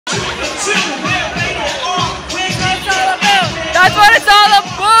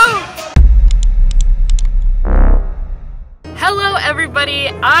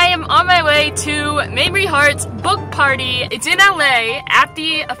I am on my way to Mamrie Hart's book party. It's in LA at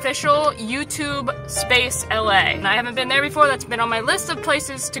the official YouTube space LA. And I haven't been there before. That's been on my list of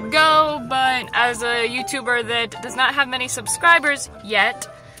places to go, but as a YouTuber that does not have many subscribers yet,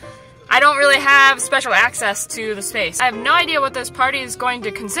 I don't really have special access to the space. I have no idea what this party is going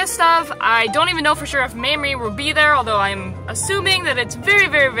to consist of. I don't even know for sure if Mamrie will be there, although I'm assuming that it's very,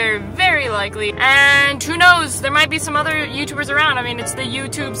 very, very, very likely. And who knows, there might be some other YouTubers around. I mean, it's the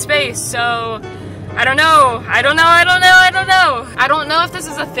YouTube space, so I don't know. I don't know if this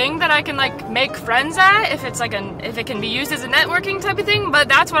is a thing that I can like make friends at, if it's like if it can be used as a networking type of thing, but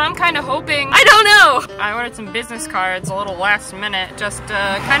that's what I'm kind of hoping. I don't know! I ordered some business cards a little last minute, just to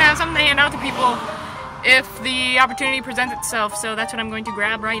kind of have something to hand out to people if the opportunity presents itself, so that's what I'm going to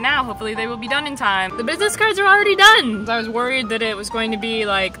grab right now. Hopefully they will be done in time. The business cards are already done! I was worried that it was going to be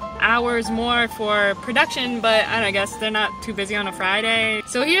like hours more for production, but I don't guess they're not too busy on a Friday.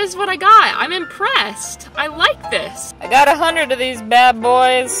 So here's what I got. I'm impressed. I like this. I got 100 of these bad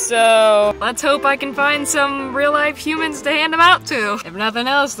boys, so let's hope I can find some real life humans to hand them out to. If nothing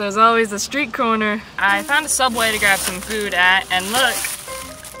else, there's always the street corner. I found a Subway to grab some food at, and look,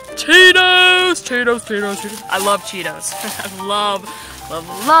 Cheetos! Cheetos, Cheetos, Cheetos. I love Cheetos. I love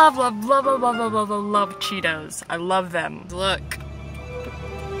Cheetos. I love them. Look.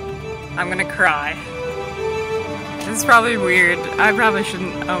 I'm gonna cry. This is probably weird. I probably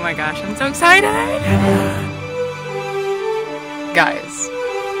shouldn't. Oh my gosh, I'm so excited! Guys.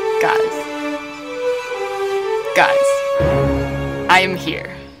 I am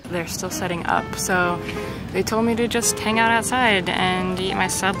here. They're still setting up, so they told me to just hang out outside and eat my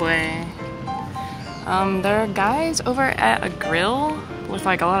Subway. There are guys over at a grill with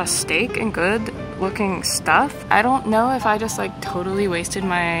like a lot of steak and good looking stuff. I don't know if I just like totally wasted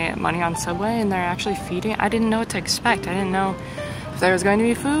my money on Subway and they're actually feeding. I didn't know what to expect. I didn't know if there was going to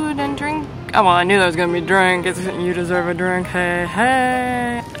be food and drink. Oh, well, I knew there was going to be drink. You deserve a drink. Hey,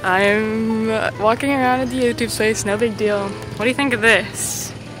 hey. I'm walking around at the YouTube space. No big deal. What do you think of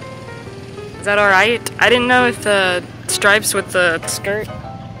this? Is that alright? I didn't know if the stripes with the skirt,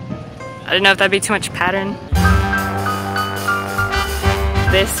 I didn't know if that'd be too much pattern.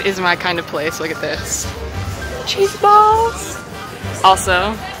 This is my kind of place, look at this. Cheese balls!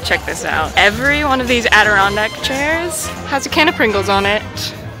 Also, check this out. Every one of these Adirondack chairs has a can of Pringles on it.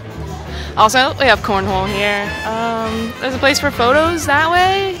 Also, we have cornhole here. There's a place for photos that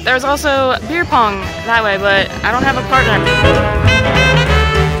way. There's also beer pong that way, but I don't have a partner.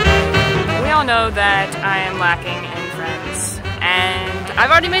 We all know that I am lacking in friends, and I've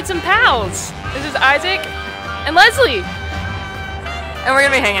already made some pals. This is Isaac and Leslie, and we're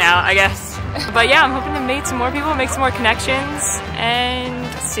gonna be hanging out, I guess. But yeah, I'm hoping to meet some more people, make some more connections, and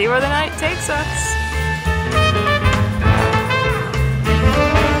see where the night takes us.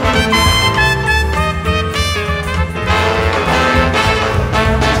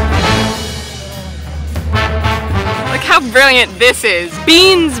 Look how brilliant this is.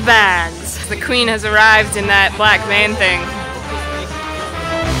 Beans bags. The queen has arrived in that black van thing.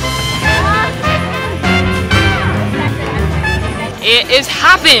 It is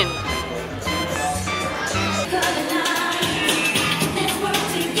hopping!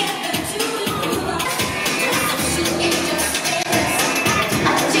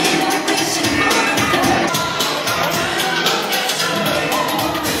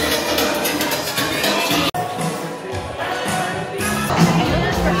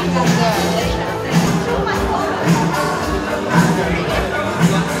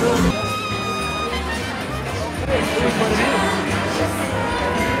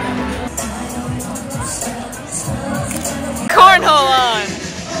 Cornhole on!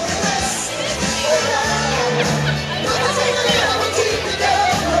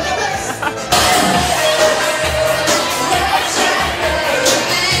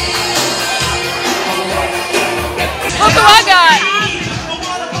 Look who I got!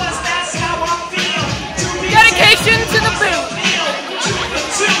 Dedication to the boot!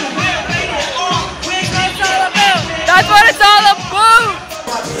 That's what it's all about!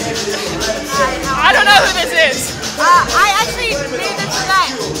 I don't know who this is. I actually made this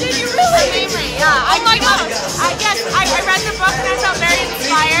event. Did you really? Mainly, yeah. Oh my gosh. I read the book and I felt very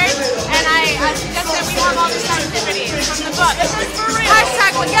inspired, and I suggested we have all these activities from the book. This is for real.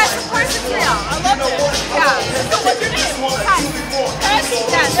 Hashtag, well, yes, of course it's real. I love this. Yeah. So what's your name? Tess.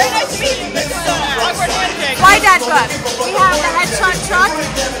 Yeah, very nice to meet you. Awkward handshake. YDAD Book. We have the headshot truck,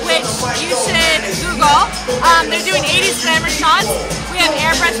 which you should Google. They're doing 80s glamour shots. We have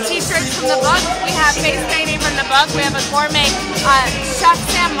airbrush t-shirts from the book. We have face painting from the book. We have a gourmet Chef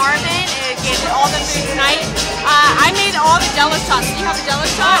Sam Marvin gave all the food tonight. I made all the Jello shots. Do you have a Jello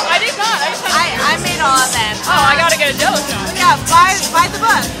shot? I did not. I made all of them. Oh, I gotta get a Jello shot. Yeah, buy the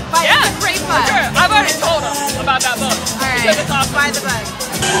book. It's a great book. Sure. I've already told them about that book. All right, Because it's awesome. buy the book.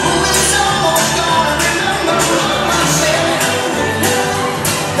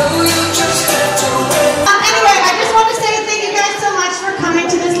 Anyway, I just want to say thank you guys so much for coming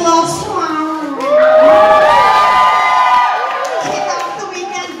to this little kick off the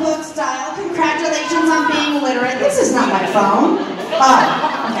weekend book style. Congratulations on being literate. This is not my phone.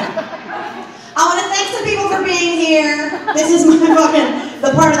 Oh, okay. I want to thank some people for being here. This is my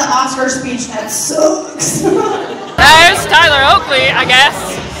the part of the Oscar speech that sucks. There's Tyler Oakley, I guess.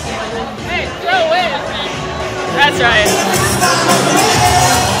 Hey, throw in. That's right.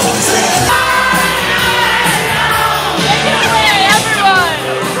 Take it away, everyone!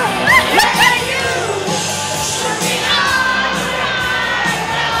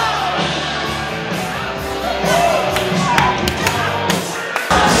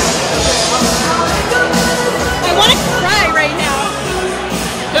 I want to cry right now.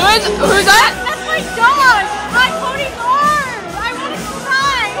 Who's that? That's my dog. I'm holding arms. I want to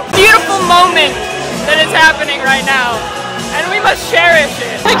cry. Beautiful moment that is happening right now, and we must cherish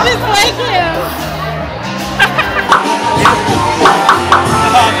it. I just like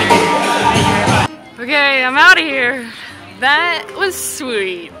you. Okay, I'm out of here. That was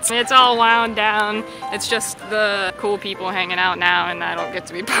sweet. It's all wound down. It's just the cool people hanging out now, and I don't get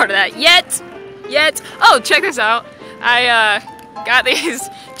to be part of that yet. Oh, check this out. I got these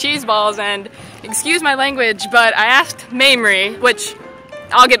cheese balls, and excuse my language, but I asked Mamrie, which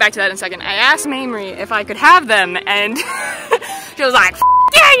I'll get back to that in a second. I asked Mamrie if I could have them, and she was like,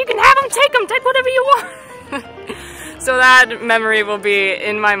 yeah, you can have them, take whatever you want. So that memory will be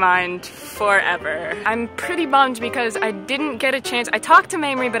in my mind forever. I'm pretty bummed because I didn't get a chance. I talked to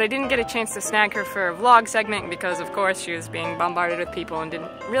Mamrie, but I didn't get a chance to snag her for a vlog segment because, of course, she was being bombarded with people and didn't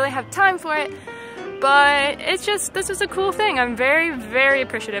really have time for it. But it's just, this is a cool thing. I'm very, very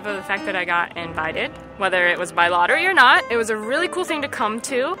appreciative of the fact that I got invited, whether it was by lottery or not. It was a really cool thing to come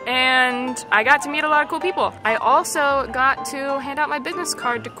to, and I got to meet a lot of cool people. I also got to hand out my business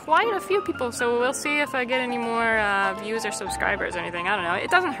card to quite a few people, so we'll see if I get any more views or subscribers or anything. I don't know. It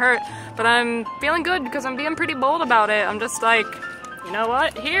doesn't hurt, but I'm feeling good because I'm being pretty bold about it. I'm just like, you know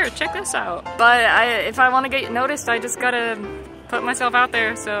what? Here, check this out. But if I want to get noticed, I just gotta put myself out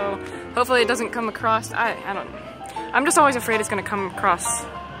there, so hopefully it doesn't come across, I don't know. I'm just always afraid it's gonna come across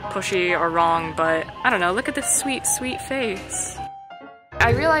pushy or wrong, but I don't know, look at this sweet, sweet face. I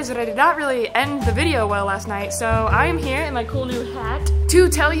realized that I did not really end the video well last night, so I am here in my cool new hat to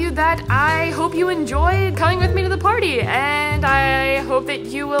tell you that I hope you enjoyed coming with me to the party, and I hope that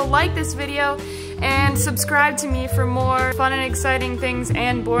you will like this video and subscribe to me for more fun and exciting things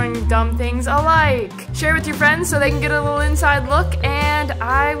and boring, dumb things alike. Share with your friends so they can get a little inside look, and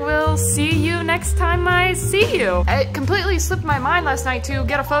I will see you next time I see you. It completely slipped my mind last night to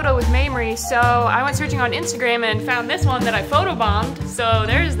get a photo with Mamrie, so I went searching on Instagram and found this one that I photobombed, so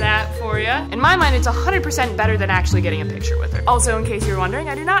there's that for you. In my mind, it's 100% better than actually getting a picture with her. Also, in case you're wondering,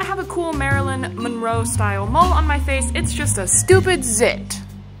 I do not have a cool Marilyn Monroe style mole on my face, it's just a stupid zit.